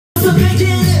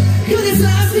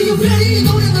See you ready, 이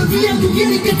노래는 위한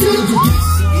곡이니까 들어줘.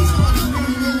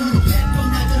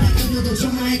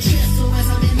 정말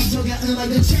최소에서 미소가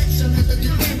음악을 채점했던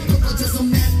그때부터 꽂혀서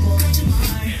맺고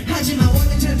하지만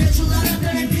원래 잘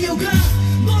배출하던 BeO가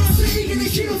멀어서 이기는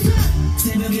싫어서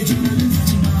새벽에 전화는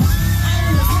하지마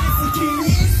I don't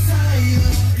있어요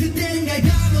그때는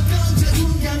갈가먹던 저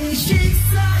분명히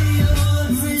식사요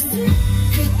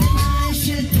그때 나의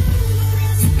실수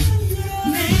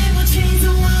내 멋진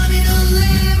소원이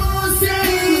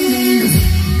Limousine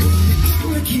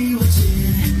왜 키웠지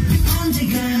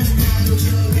언젠가는 나도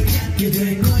저를 갖게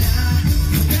될 거야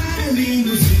나를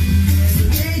Limousine에서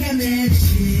내가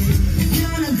내지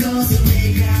변한 것은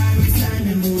내가 내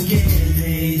삶의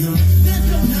무게에도 Let's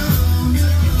go no no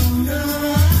no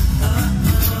oh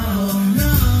no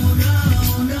no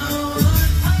no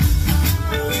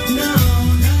no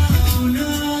no no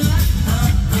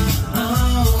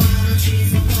oh I don't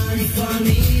choose nobody for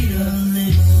me the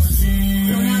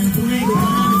Limousine 너나는 보내고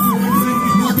너나는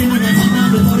보내고 뭐 때문에 하지만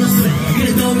버렸어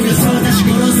그래도 울려서 다시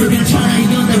걸었어 괜찮아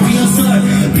이건 다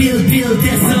리허설 빌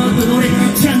됐어 그 노래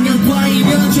작년과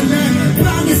이별줘 난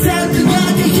방에서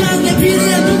뜨겁게 향해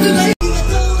비례한 누군가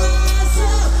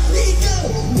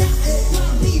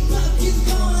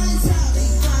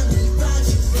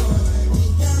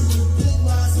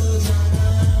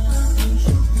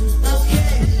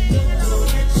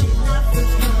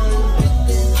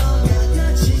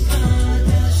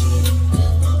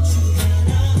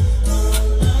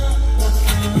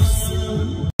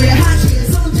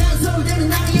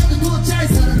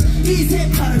이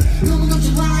색깔을 너무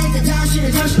넘쳐와니까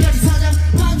다시는 다시까지 사자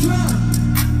One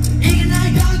drum 이게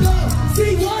나의 각오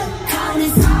See what? How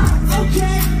is hard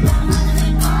Okay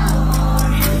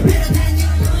Better than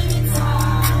your Louis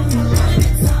Vuitton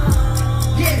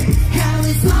Yeah How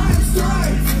is hard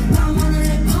I wanna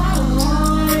let go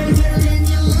Better than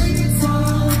your Louis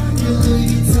Vuitton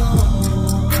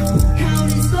How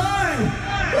is hard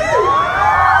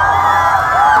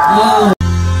Whoa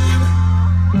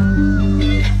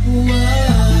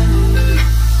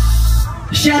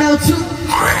Shout out to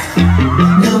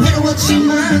나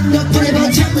외로웠지만 덕분에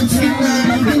버텼던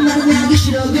tonight 그 말은 하기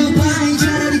싫어 goodbye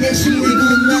차라리 대신에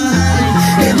good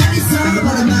night 내 말 있어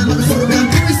바람만 봐도 서로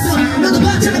감고 있어 너도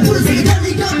봤잖아 푸른색이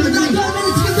달린 것보다 나 이번에는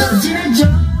지금 너를 지내줘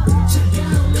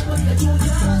차가운 내 머리가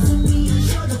조여 숨이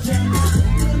쉬어도 돼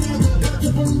그러면도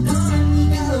버텨본 건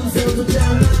네가 웃어도 돼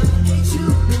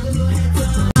누구도 했던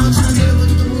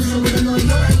참여해봐도 무서워도 너의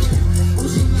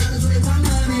오십 많은 소리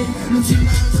광만해 묻지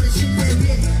많은 소리 침대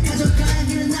위에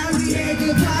가져가기는 날 위해 그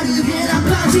파리 위에 난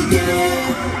빠질게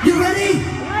You ready?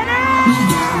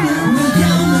 네가 없는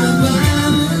밤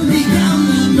네가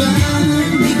없는 밤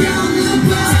네가 없는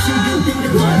밤 지금 때문에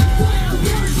What? I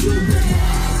want you back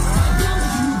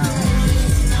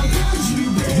I want you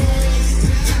back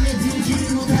잠에 들지를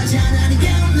못하잖아 네가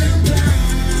없는 밤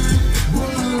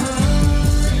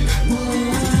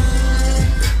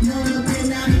넌 어때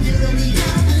난 힘들어 네가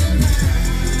없는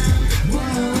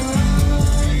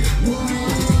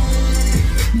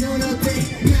넌 어때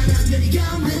난 안 돼 네가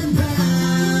없는 밤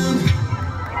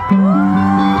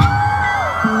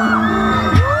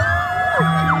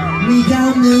네가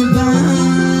없는 밤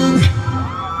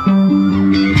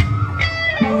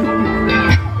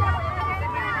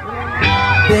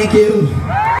Thank you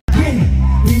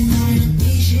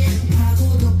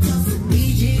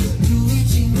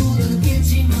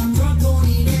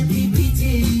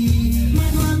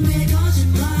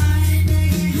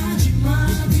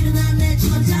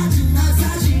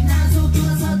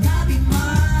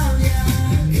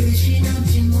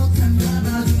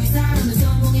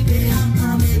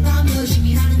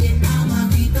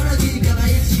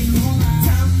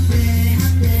담배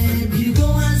한 대 피우고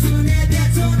한숨을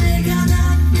내뱉어 내가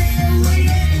난데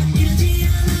왜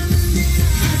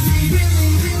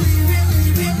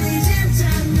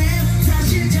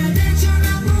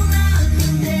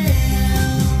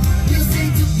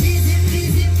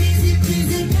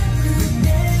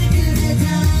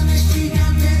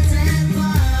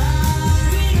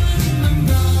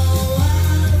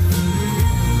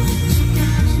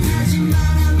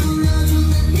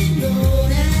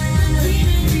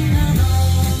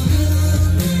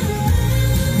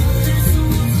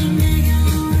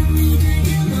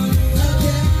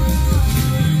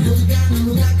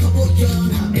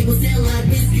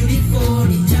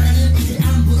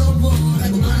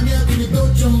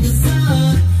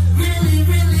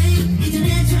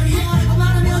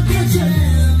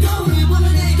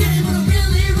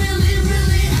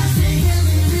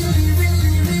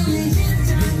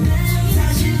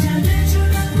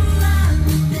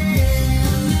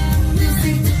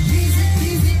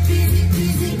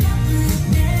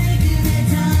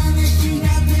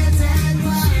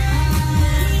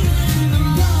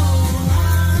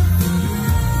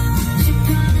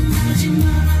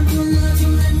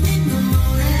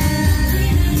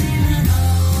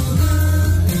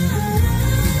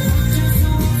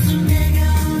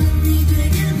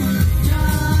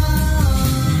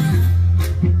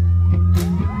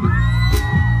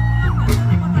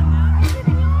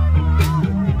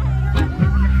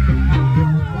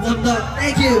더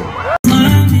Thank you.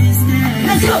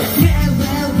 Let's go.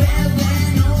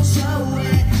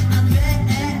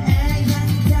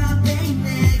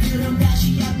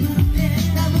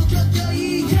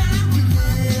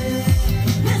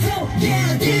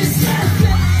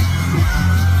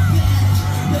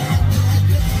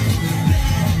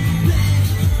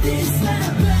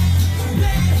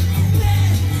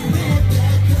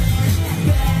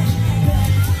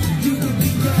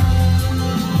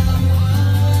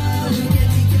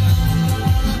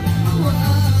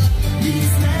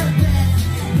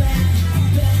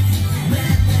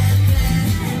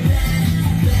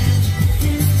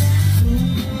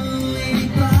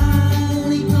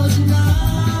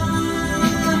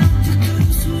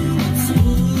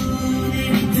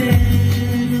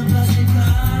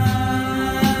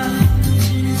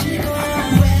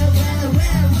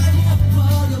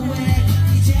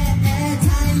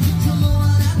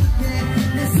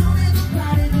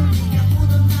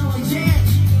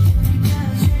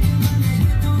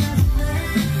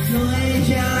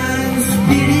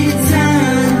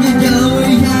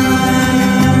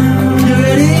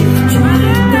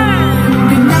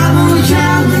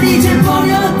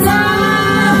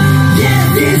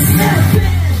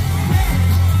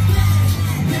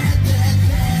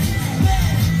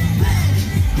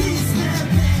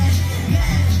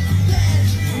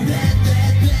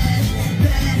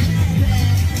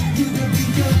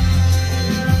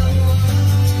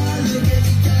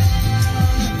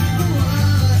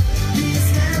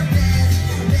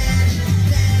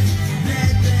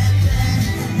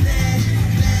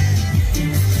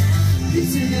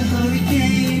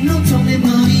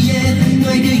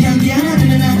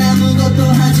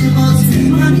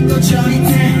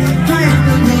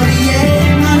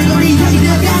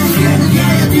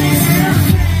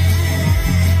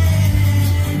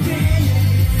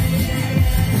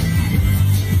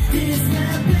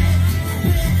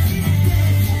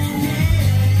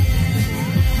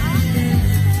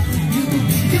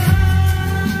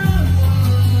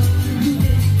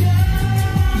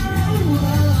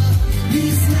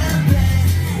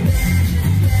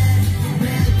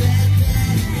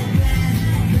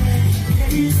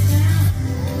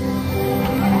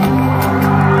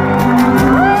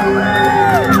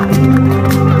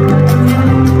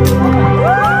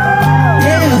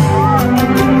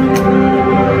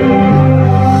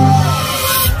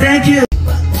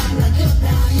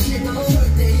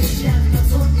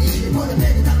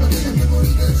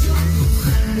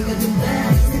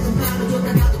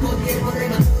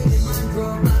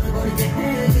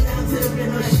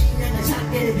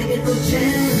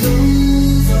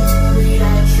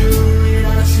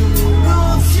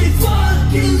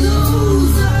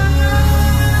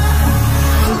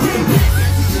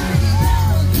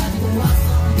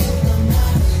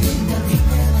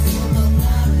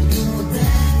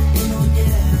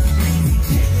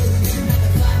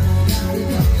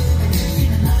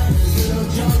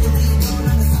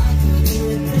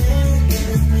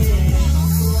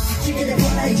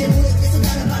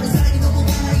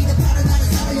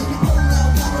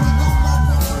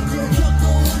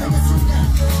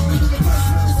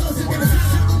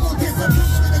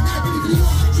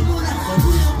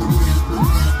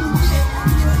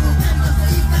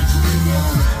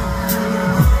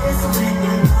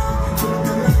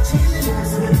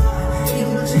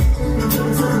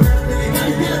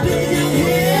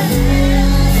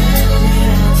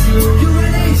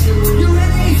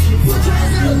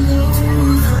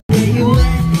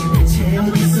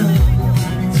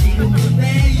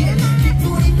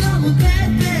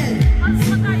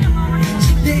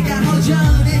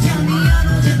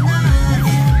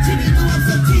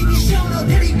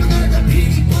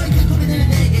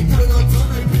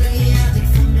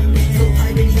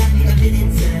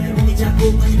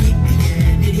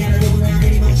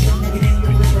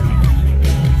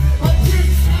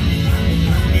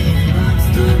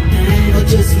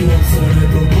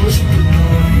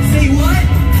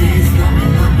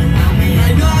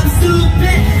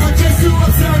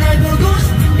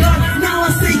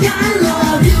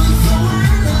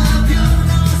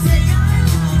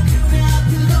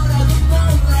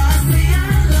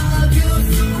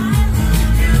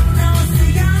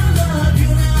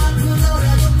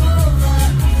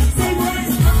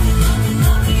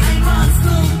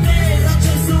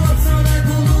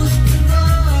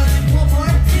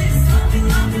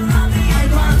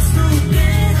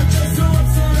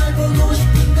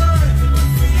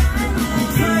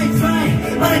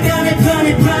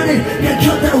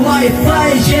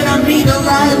 Wi-Fi 이제 난 믿어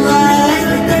lie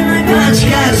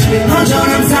같이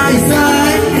허전한 사이사이